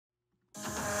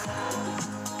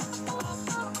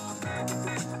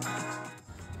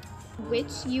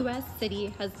Which US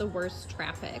city has the worst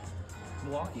traffic?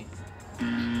 Milwaukee.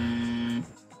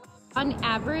 On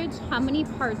average, how many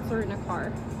parts are in a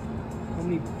car? How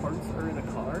many parts are in a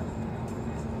car?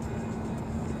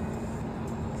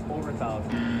 Over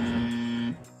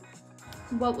 1,000.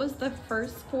 What was the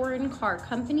first foreign car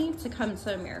company to come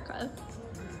to America?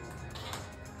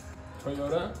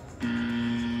 Toyota.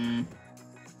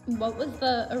 What was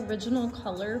the original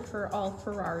color for all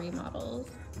Ferrari models?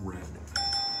 Red.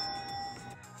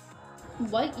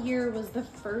 What year was the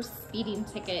first speeding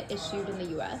ticket issued in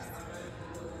the US?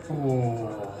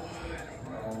 Oh,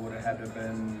 would it have to have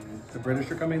been the British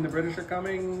are coming,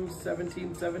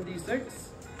 1776?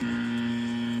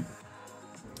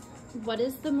 What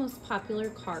is the most popular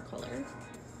car color?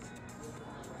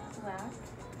 Black.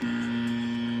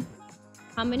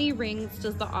 How many rings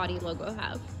does the Audi logo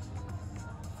have?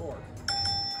 4.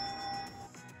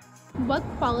 What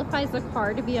qualifies a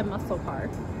car to be a muscle car?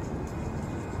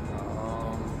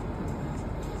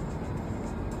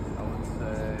 I would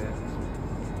say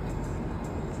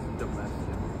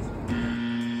domestic.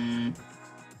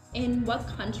 In what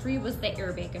country was the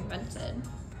airbag invented?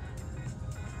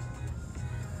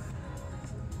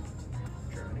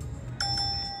 Germany.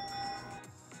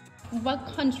 What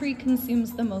country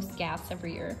consumes the most gas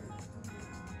every year?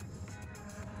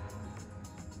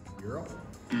 Europe.